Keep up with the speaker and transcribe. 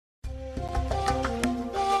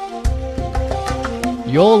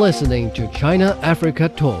You're listening to China Africa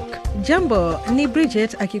Talk. Jambo, ni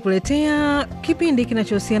Bridget akikuletea kipindi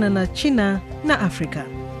kinachohusiana na China na Afrika.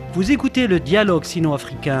 Vous écoutez le dialogue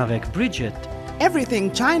sino-africain avec Bridget.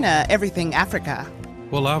 Everything China, everything Africa.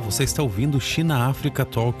 Olá, você está ouvindo China Africa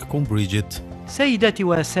Talk com Bridget. سيداتي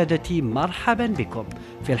وسادتي مرحبا بكم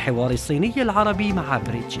في الحوار الصيني العربي مع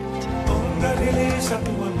بريدجيت.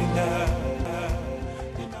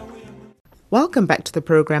 Welcome back to the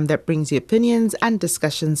program that brings you opinions and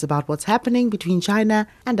discussions about what's happening between China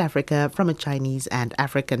and Africa from a Chinese and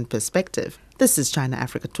African perspective. This is China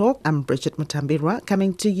Africa Talk. I'm Bridget Mutambirwa,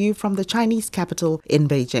 coming to you from the Chinese capital in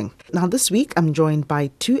Beijing. Now this week I'm joined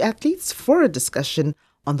by two athletes for a discussion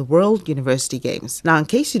on the World University Games. Now, in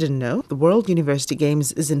case you didn't know, the World University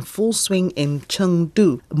Games is in full swing in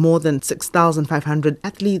Chengdu. More than 6,500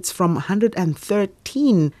 athletes from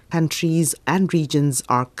 113 countries and regions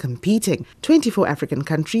are competing. 24 African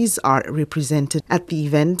countries are represented at the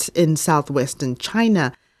event in southwestern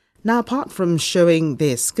China. Now, apart from showing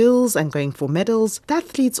their skills and going for medals, the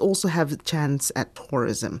athletes also have a chance at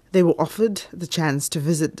tourism. They were offered the chance to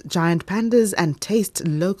visit giant pandas and taste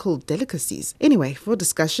local delicacies. Anyway, for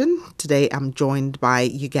discussion, today I'm joined by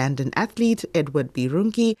Ugandan athlete Edward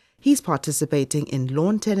Biirungi. He's participating in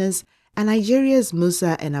lawn tennis, and Nigeria's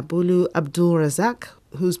Musa Enabulu Abdul Razak,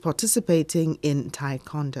 who's participating in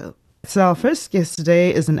Taekowndo. So our first guest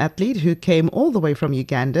today is an athlete who came all the way from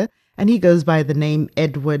Uganda, and he goes by the name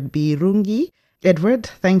Edward Biirungi. Edward,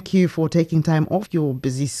 thank you for taking time off your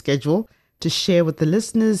busy schedule to share with the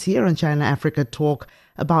listeners here on China Africa Talk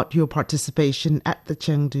about your participation at the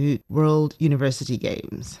Chengdu World University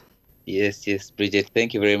Games. Yes, Bridget.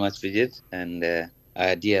 Thank you very much, Bridget. And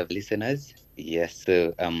our dear listeners, yes,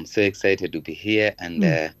 so I'm so excited to be here. And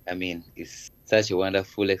it's such a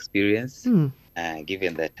wonderful experience,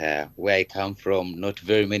 given that where I come from, not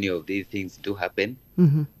very many of these things do happen.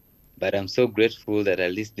 Mm-hmm. But I'm so grateful that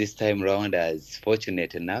at least this time around I was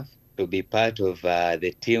fortunate enough to be part of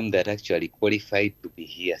the team that actually qualified to be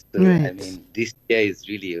here. So, right. This year is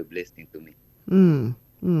really a blessing to me.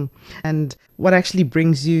 And what actually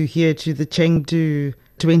brings you here to the Chengdu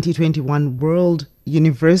 2021 World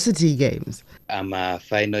University Games? I'm a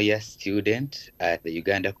final year student at the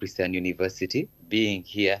Uganda Christian University. Being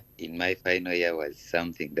here in my final year was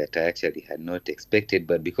something that I actually had not expected,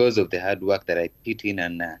 but because of the hard work that I put in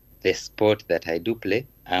and the sport that I do play,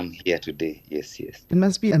 I'm here today. Yes. It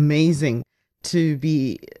must be amazing to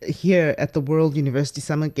be here at the World University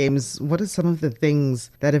Summer Games. What are some of the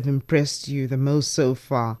things that have impressed you the most so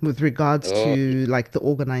far with regards to like the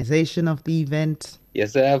organization of the event?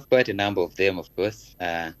 Yes, I have quite a number of them, of course.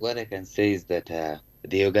 What I can say is that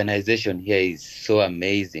the organization here is so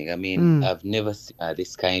amazing. I've never seen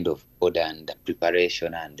this kind of order and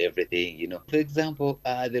preparation and everything, For example,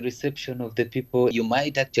 the reception of the people, you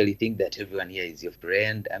might actually think that everyone here is your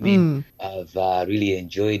friend. I've really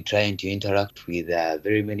enjoyed trying to interact with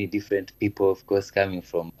very many different people, of course, coming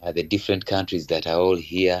from the different countries that are all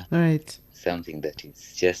here. Right. Something that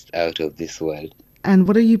is just out of this world. And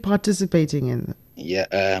what are you participating in? Yeah,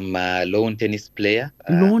 I'm a lawn tennis player.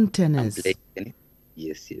 Lawn tennis? I'm playing tennis.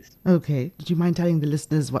 Yes. Okay. Do you mind telling the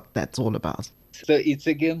listeners what that's all about? So it's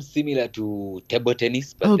a game similar to table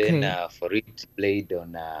tennis, but then for it played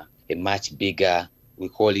on a much bigger, we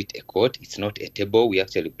call it a court. It's not a table. We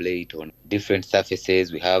actually play it on different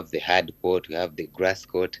surfaces. We have the hard court, we have the grass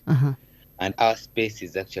court. Uh-huh. And our space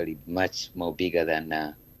is actually much more bigger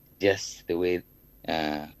than just the way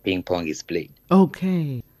ping pong is played.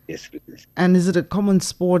 Okay. Yes, please. And is it a common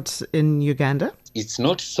sport in Uganda? It's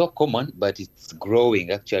not so common, but it's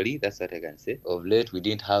growing, actually. That's what I can say. Of late, we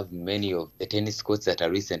didn't have many of the tennis courts that are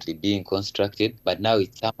recently being constructed, but now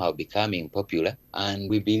it's somehow becoming popular. And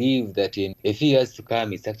we believe that in a few years to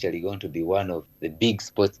come, it's actually going to be one of the big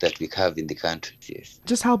sports that we have in the country. Yes.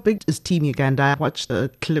 Just how big is Team Uganda? I watched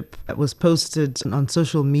a clip that was posted on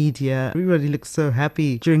social media. Everybody looked so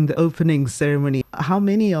happy during the opening ceremony. How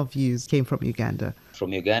many of you came from Uganda?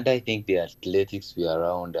 From Uganda, I think the athletics were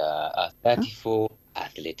around 34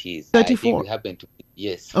 athletes. 34? I think we happen to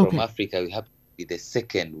be, from Africa, we happen to be the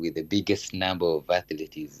second with the biggest number of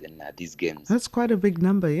athletes in these games. That's quite a big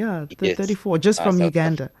number, yeah. Yes. 34, just from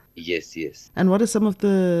Uganda. Yes. And what are some of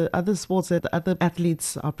the other sports that the other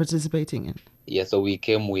athletes are participating in? Yeah, so we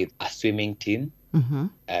came with a swimming team,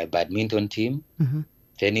 a badminton team,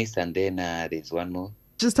 tennis, and then there's one more.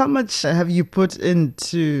 Just how much have you put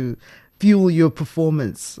into fuel your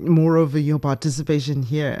performance, moreover your participation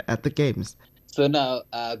here at the Games? So now,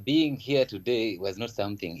 being here today was not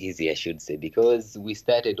something easy, I should say, because we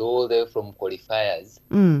started all the way from qualifiers.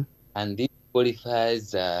 And these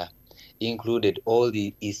qualifiers included all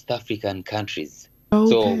the East African countries.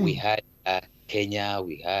 So we had Kenya,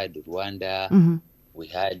 we had Rwanda, we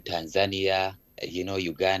had Tanzania,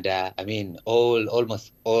 Uganda. I mean,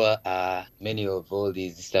 almost all, many of all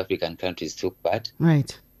these East African countries took part.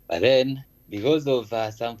 Right. But then, because of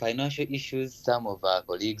some financial issues, some of our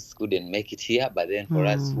colleagues couldn't make it here. But then for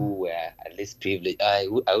us who were at least privileged, I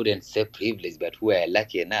wouldn't say privileged, but who were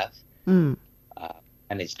lucky enough,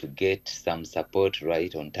 managed to get some support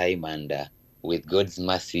right on time. And with God's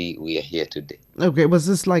mercy, we are here today. Okay, was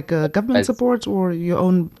this like government support or your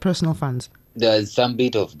own personal funds? There's some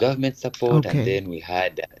bit of government support, and then we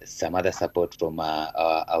had some other support from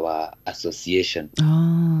our association.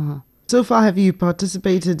 So far, have you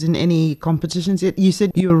participated in any competitions yet? You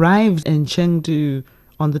said you arrived in Chengdu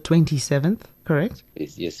on the 27th, correct?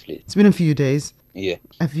 Yes, please. It's been a few days. Yeah.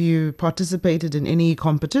 Have you participated in any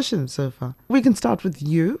competitions so far? We can start with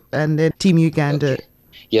you and then Team Uganda. Okay.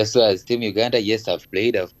 Yeah, so as Team Uganda, yes, I've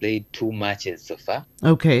played 2 matches so far.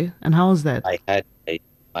 Okay, and how was that? I had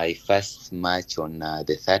my first match on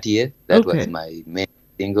the 30th. That was my main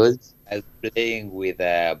singles. I was playing with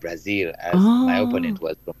Brazil, as my opponent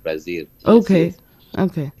was from Brazil. Okay.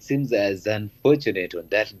 It seems as unfortunate on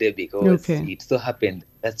that day because it so happened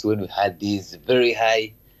that's when we had these very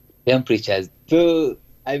high temperatures. So,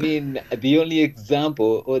 I mean, the only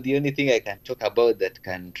example or the only thing I can talk about that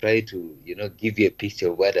can try to, give you a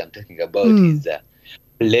picture of what I'm talking about is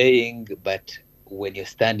playing, but when you're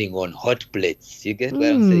standing on hot plates. You get what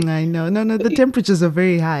I'm saying? I know. No, the temperatures are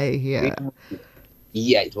very high here.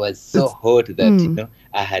 Yeah, it was so hot that,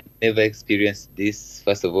 I had never experienced this,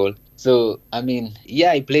 first of all. So, I mean,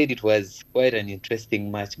 I played. It was quite an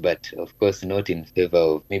interesting match, but of course not in favor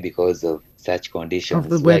of me because of such conditions. Of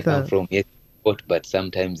the where weather. I come from, yes, hot, but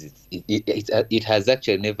sometimes it has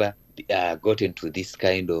actually never gotten to this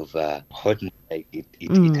kind of hotness like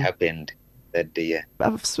it happened that day. Yeah.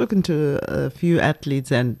 I've spoken to a few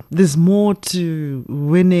athletes and there's more to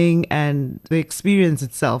winning and the experience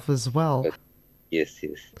itself as well. Yes.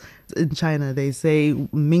 In China, they say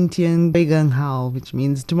 "明天会更好," which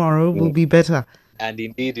means tomorrow will be better. And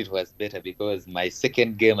indeed, it was better because my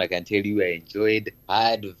second game, I can tell you, I enjoyed. I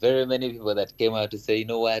had very many people that came out to say, you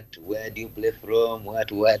know what, where do you play from,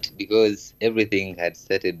 what? Because everything had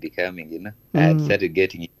started becoming, I had started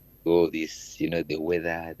getting all this, the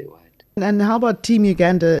weather, the what. And how about Team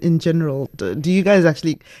Uganda in general? Do you guys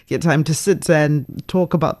actually get time to sit and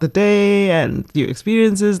talk about the day and your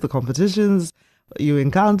experiences, the competitions, your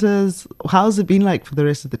encounters? How's it been like for the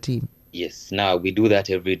rest of the team? Yes, now we do that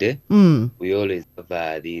every day. We always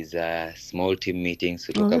have these small team meetings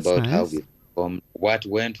to talk about how we performed, what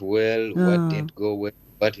went well, what didn't go well,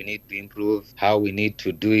 what we need to improve, how we need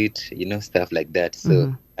to do it, stuff like that.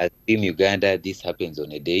 So as Team Uganda, this happens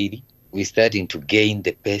on a daily. We're starting to gain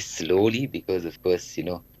the pace slowly because, of course,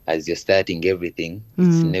 as you're starting everything,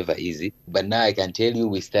 it's never easy. But now I can tell you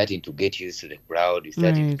we're starting to get used to the crowd. We're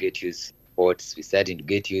starting to get used to sports. We're starting to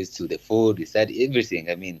get used to the food. We start everything.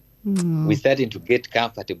 I mean, we're starting to get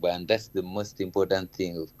comfortable, and that's the most important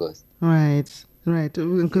thing, of course. Right.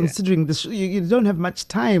 And considering this, you don't have much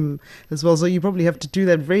time as well, so you probably have to do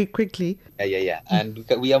that very quickly. Yeah. And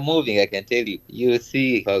we are moving, I can tell you. You'll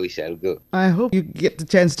see how we shall go. I hope you get the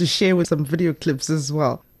chance to share with some video clips as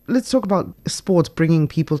well. Let's talk about sport bringing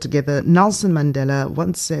people together. Nelson Mandela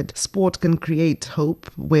once said, "Sport can create hope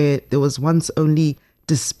where there was once only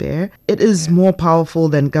despair. It is more powerful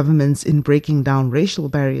than governments in breaking down racial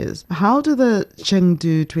barriers." How do the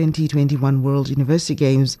Chengdu 2021 World University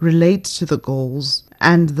Games relate to the goals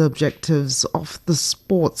and the objectives of the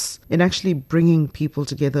sports in actually bringing people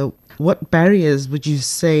together? What barriers would you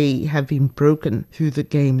say have been broken through the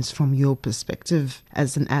games from your perspective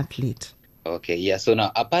as an athlete? Okay, yeah. So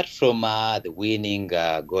now, apart from the winning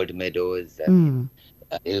gold medals,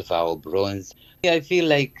 silver or bronze, I feel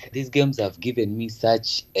like these games have given me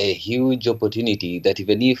such a huge opportunity that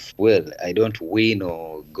even if, I don't win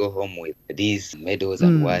or go home with these medals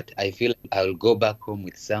and what, I feel I'll go back home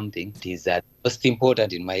with something that is most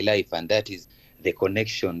important in my life, and that is the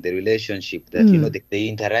connection, the relationship, that the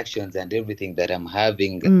interactions and everything that I'm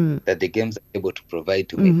having that the games are able to provide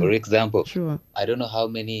to me. For example, I don't know how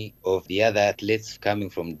many of the other athletes coming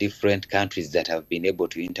from different countries that have been able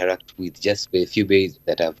to interact with just a few days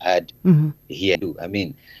that I've had here. I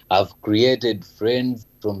mean, I've created friends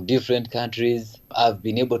from different countries. I've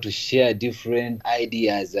been able to share different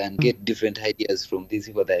ideas and get different ideas from these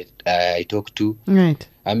people that I talk to. Right.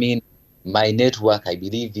 I mean, my network, I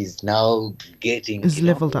believe, is now getting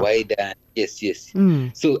leveled up. wider. Yes.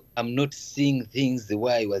 So I'm not seeing things the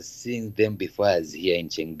way I was seeing them before I was here in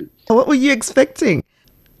Chengdu. What were you expecting?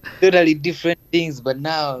 totally different things. But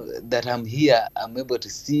now that I'm here, I'm able to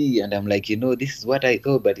see, and I'm like, this is what I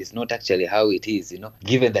thought, but it's not actually how it is.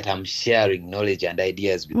 Given that I'm sharing knowledge and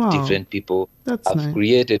ideas with Wow. different people, That's I've nice.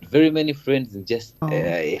 created very many friends in just Oh,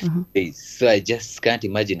 a few days. So I just can't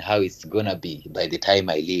imagine how it's gonna be by the time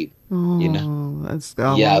I leave. That's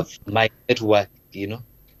Yeah, my network.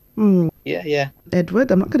 Yeah.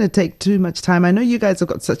 Edward, I'm not going to take too much time. I know you guys have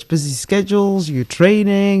got such busy schedules, you're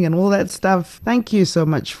training and all that stuff. Thank you so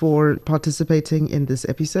much for participating in this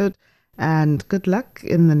episode, and good luck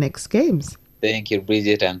in the next games. Thank you,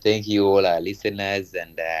 Bridget, and thank you all our listeners,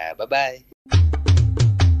 and bye-bye.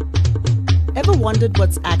 Ever wondered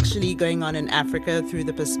what's actually going on in Africa through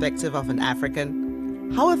the perspective of an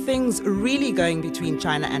African? How are things really going between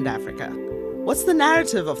China and Africa? What's the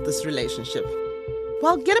narrative of this relationship?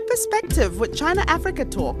 Well, get a perspective with China Africa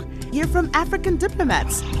Talk. Hear from African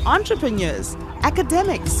diplomats, entrepreneurs,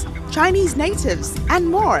 academics, Chinese natives, and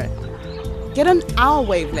more. Get on our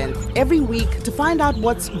wavelength every week to find out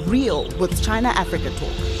what's real with China Africa Talk.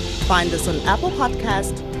 Find us on Apple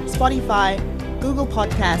Podcast, Spotify, Google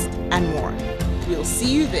Podcast, and more. We'll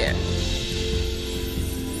see you there.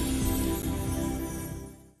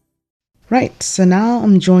 Right, so now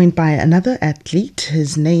I'm joined by another athlete.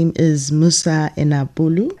 His name is Musa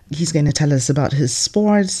Enabulu. He's going to tell us about his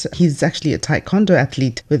sports. He's actually a Taekwondo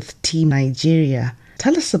athlete with Team Nigeria.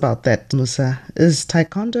 Tell us about that, Musa. Is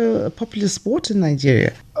Taekwondo a popular sport in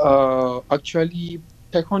Nigeria? Actually,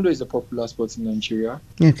 Taekwondo is a popular sport in Nigeria.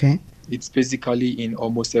 Okay. It's basically in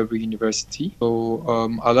almost every university. So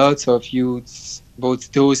a lot of youths, both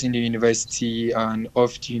those in the university and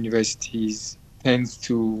off the universities, tend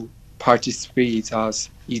to participate, as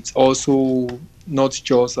it's also not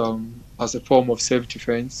just as a form of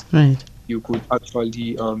self-defense. Right. You could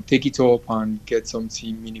actually take it up and get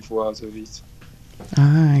something meaningful out of it.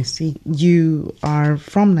 I see. You are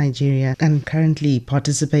from Nigeria and currently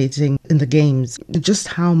participating in the games. Just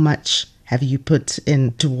how much have you put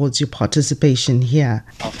in towards your participation here?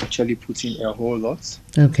 I've actually put in a whole lot.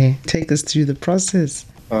 Okay, take us through the process.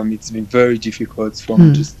 It's been very difficult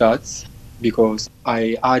from the start, because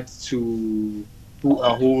I had to do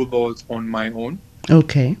a whole lot on my own.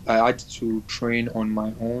 Okay. I had to train on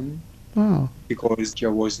my own. Wow. Because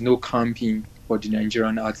there was no camping for the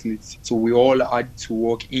Nigerian athletes. So we all had to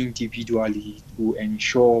work individually to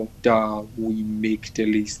ensure that we make the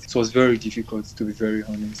list. So it was very difficult, to be very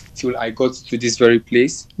honest. Till I got to this very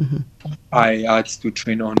place, I had to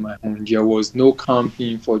train on my own. There was no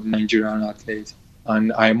camping for the Nigerian athletes.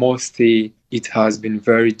 And I must say, it has been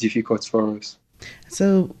very difficult for us.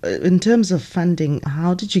 So in terms of funding,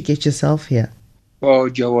 how did you get yourself here? Well,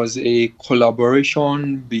 there was a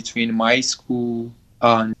collaboration between my school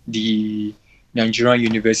and the Nigerian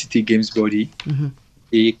University Games Body.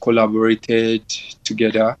 They collaborated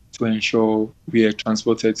together to ensure we are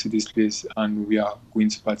transported to this place, and we are going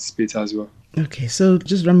to participate as well. Okay, so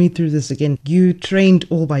just run me through this again. You trained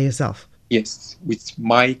all by yourself? Yes, with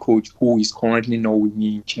my coach, who is currently now with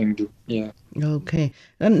me in Chengdu. Yeah. Okay.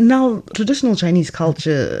 And now, traditional Chinese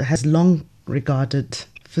culture has long regarded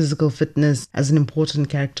physical fitness as an important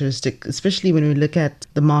characteristic, especially when we look at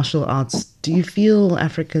the martial arts. Do you feel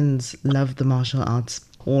Africans love the martial arts?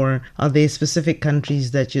 Or are there specific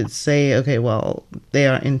countries that you'd say, okay, well, they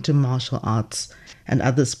are into martial arts and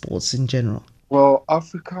other sports in general? Well,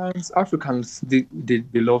 Africans, they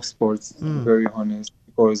love sports, to be very honest,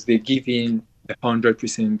 because they give in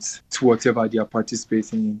 100% to whatever they are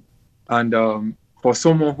participating in. And for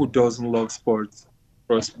someone who doesn't love sports,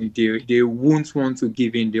 trust me, they won't want to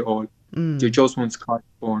give in the all. They just want to catch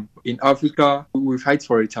on. In Africa, we fight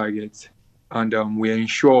for a target, and we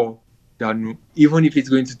ensure that even if it's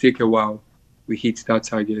going to take a while, we hit that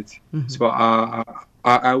target. So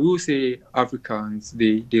I will say Africans,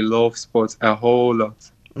 they love sports a whole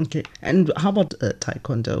lot. Okay. And how about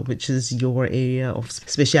Taekwondo, which is your area of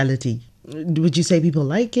speciality? Would you say people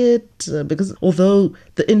like it? Because although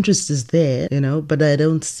the interest is there, but I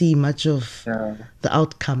don't see much of the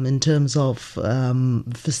outcome in terms of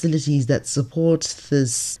facilities that support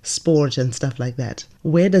this sport and stuff like that.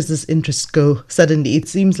 Where does this interest go suddenly? It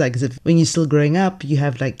seems like as if when you're still growing up, you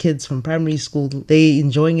have like kids from primary school, they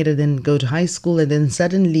enjoying it and then go to high school, and then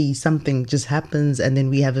suddenly something just happens, and then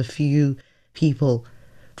we have a few people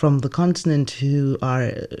from the continent who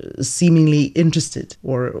are seemingly interested.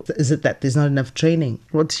 Or is it that there's not enough training?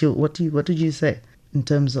 What did you say in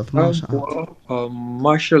terms of martial arts?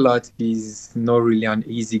 Martial art is not really an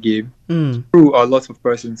easy game. True, a lot of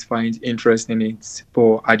persons find interest in it,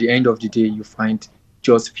 but at the end of the day, you find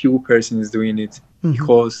just few persons doing it,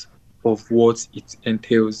 because of what it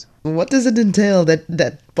entails. What does it entail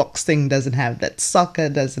that boxing doesn't have, that soccer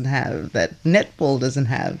doesn't have, that netball doesn't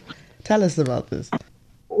have? Tell us about this.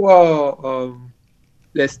 Well,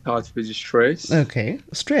 let's start with the stress. Okay.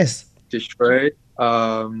 Stress. The stress.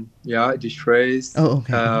 The stress. Oh,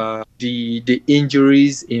 okay. The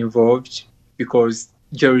injuries involved, because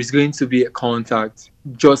there is going to be a contact,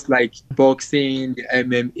 just like boxing, the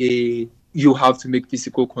MMA. You have to make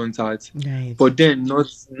physical contact, Right. but then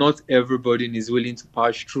not everybody is willing to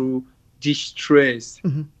pass through this stress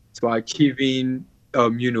to achieving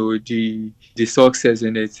the success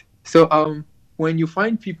in it. So when you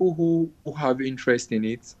find people who have interest in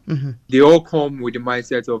it, they all come with the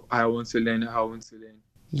mindset of I want to learn.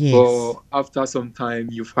 Yes. But after some time,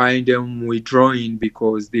 you find them withdrawing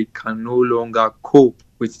because they can no longer cope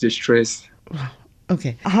with the stress.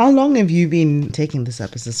 Okay. How long have you been taking this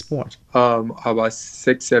up as a sport? About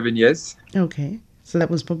 6-7 years. Okay. So that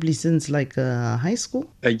was probably since like high school?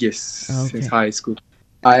 Yes, Okay. since high school.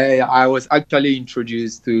 I was actually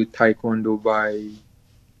introduced to Taekwondo by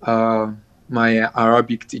my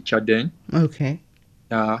Arabic teacher then. Okay.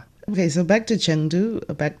 Yeah. Okay, so back to Chengdu,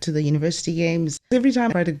 back to the university games. Every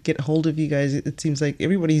time I try to get hold of you guys, it seems like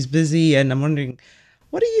everybody's busy, and I'm wondering,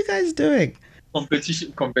 what are you guys doing?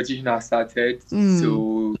 Competition has started,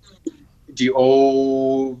 so the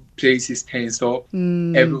whole place is tense up.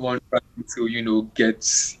 Everyone trying to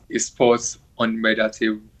get a spot on the medal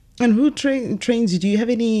table. And who trains you? Do you have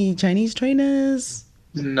any Chinese trainers?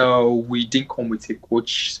 No, we didn't come with a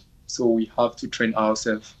coach, so we have to train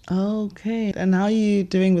ourselves. Okay. And how are you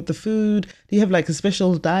doing with the food? Do you have like a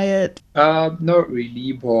special diet? Not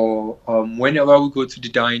really, but whenever we go to the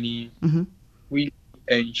dining, we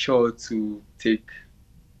ensure to take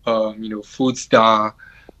foods that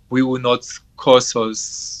we will not cause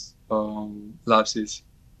us lapses.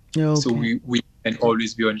 Okay. So we can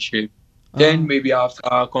always be on shape. Then maybe after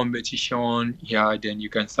our competition, then you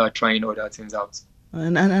can start trying other things out.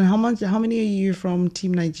 And how many are you from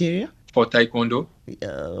Team Nigeria? For Taekwondo?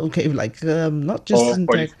 Okay, like not just in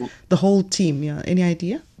the whole team, yeah. Any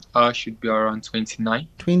idea? Should be around 29.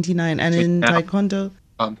 29. And in Taekwondo?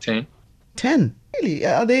 10. 10? Really?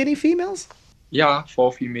 Are there any females? Yeah,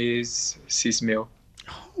 4 females, 6 male.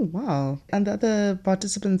 Oh, wow. And the other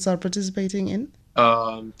participants are participating in?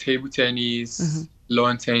 Table tennis,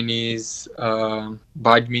 lawn tennis,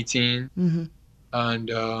 badminton, and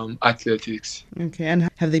athletics. Okay, and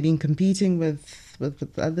have they been competing with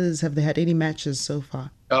others? Have they had any matches so far?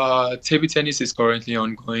 Table tennis is currently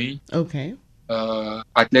ongoing. Okay.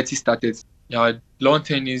 Athletics started. Yeah, lawn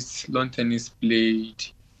tennis played.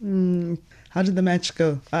 How did the match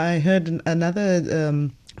go? I heard another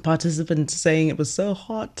participant saying it was so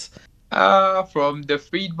hot. From the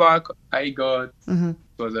feedback I got, it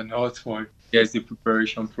was an hot one. Yes, the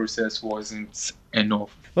preparation process wasn't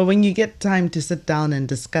enough. But when you get time to sit down and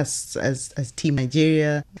discuss as Team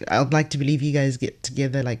Nigeria, I'd like to believe you guys get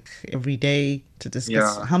together like every day to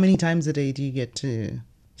discuss. Yeah. How many times a day do you get to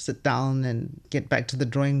sit down and get back to the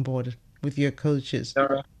drawing board with your coaches?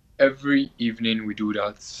 Every evening we do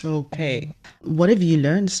that. Okay. What have you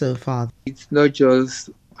learned so far? It's not just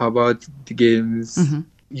about the games.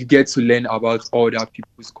 You get to learn about other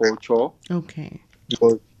people's culture. Okay.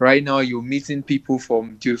 Because right now you're meeting people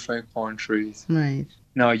from different countries. Right.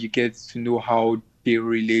 Now you get to know how they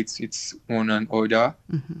relate with one another.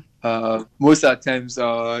 Most of the times,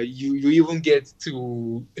 you even get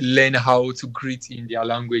to learn how to greet in their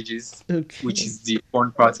languages, which is the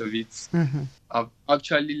fun part of it. I've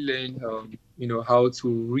actually learned, how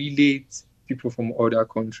to relate people from other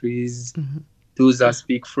countries. Those that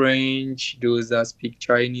speak French, those that speak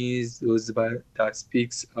Chinese, those that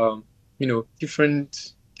speaks,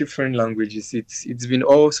 different languages. It's been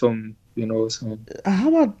awesome. How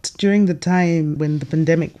about during the time when the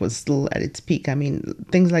pandemic was still at its peak? I mean,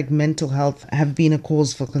 things like mental health have been a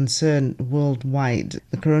cause for concern worldwide.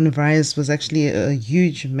 The coronavirus was actually a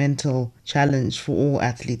huge mental challenge for all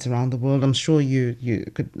athletes around the world. I'm sure you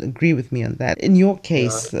could agree with me on that. In your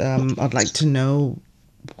case, I'd like to know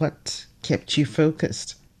what kept you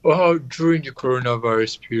focused. Well, during the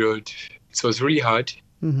coronavirus period, it was really hard.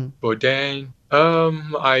 But then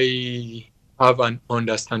I have an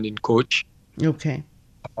understanding coach. Okay.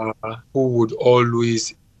 Who would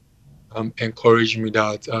always encourage me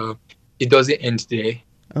that it doesn't end there.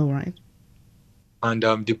 All right. And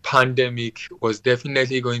the pandemic was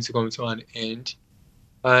definitely going to come to an end.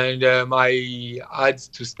 And I had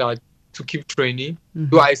to start to keep training.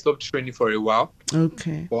 Though I stopped training for a while.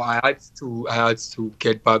 Okay. But I had to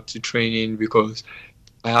get back to training because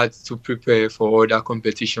I had to prepare for other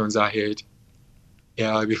competitions ahead.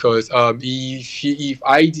 Yeah, because if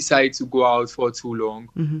I decide to go out for too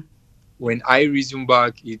long, when I resume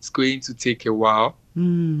back, it's going to take a while.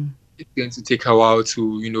 It's going to take a while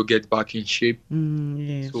to get back in shape.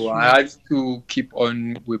 Yes, So sure. I had to keep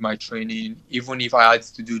on with my training, even if I had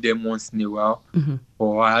to do them once in a while.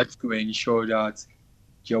 Or I had to ensure that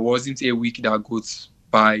there wasn't a week that goes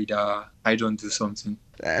by that I don't do something.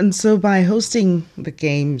 And so by hosting the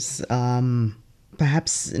games,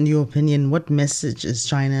 perhaps in your opinion, what message is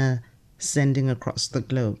China sending across the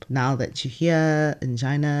globe now that you're here in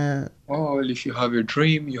China? Well, if you have a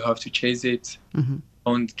dream, you have to chase it.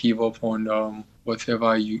 Don't give up on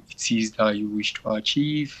whatever it is that you wish to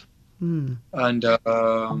achieve. And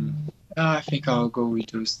I think I'll go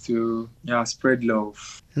with those two. Yeah, spread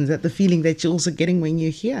love. And is that the feeling that you're also getting when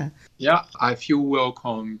you're here? Yeah, I feel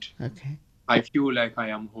welcomed. Okay. I feel like I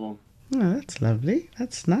am home. Oh, that's lovely.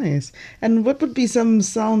 That's nice. And what would be some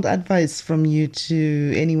sound advice from you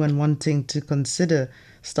to anyone wanting to consider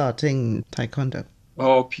starting Taekwondo?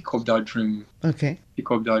 Oh, pick up that dream. Okay.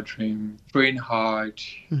 Pick up that dream. Train hard.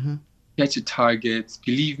 Get your targets.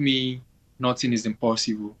 Believe me, nothing is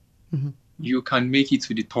impossible. You can make it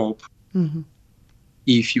to the top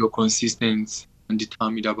if you're consistent and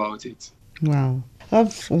determined about it. Wow.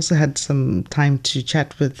 I've also had some time to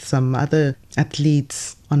chat with some other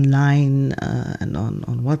athletes online and on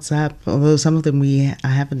WhatsApp, although some of them I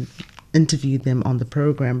haven't interviewed them on the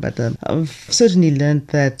program, but I've certainly learned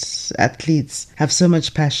that athletes have so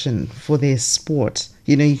much passion for their sport.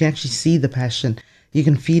 You can actually see the passion. You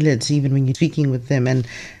can feel it even when you're speaking with them, and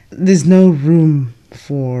there's no room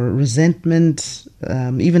for resentment.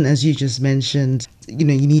 Even as you just mentioned, you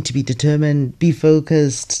need to be determined, be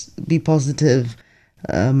focused, be positive.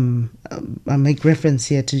 I make reference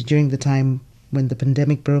here to during the time when the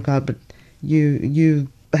pandemic broke out, but you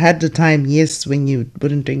had the time, yes, when you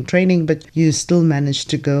weren't doing training, but you still managed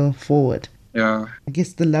to go forward. Yeah. I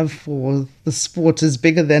guess the love for the sport is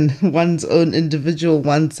bigger than one's own individual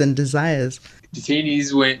wants and desires. The thing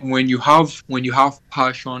is, when you have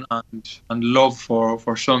passion and love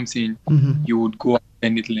for something, you would go at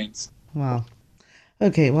any lengths. Wow.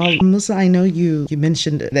 Okay, well, Musa, I know you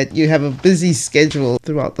mentioned that you have a busy schedule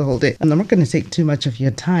throughout the whole day, and I'm not going to take too much of your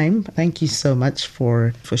time. Thank you so much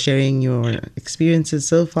for sharing your experiences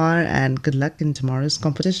so far, and good luck in tomorrow's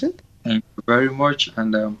competition. Thank you very much,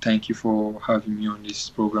 and thank you for having me on this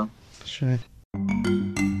program. Sure.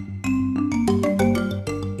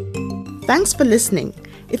 Thanks for listening.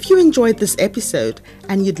 If you enjoyed this episode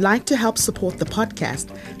and you'd like to help support the podcast,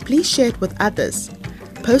 please share it with others.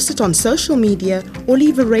 Post it on social media or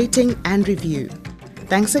leave a rating and review.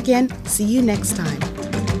 Thanks again. See you next time.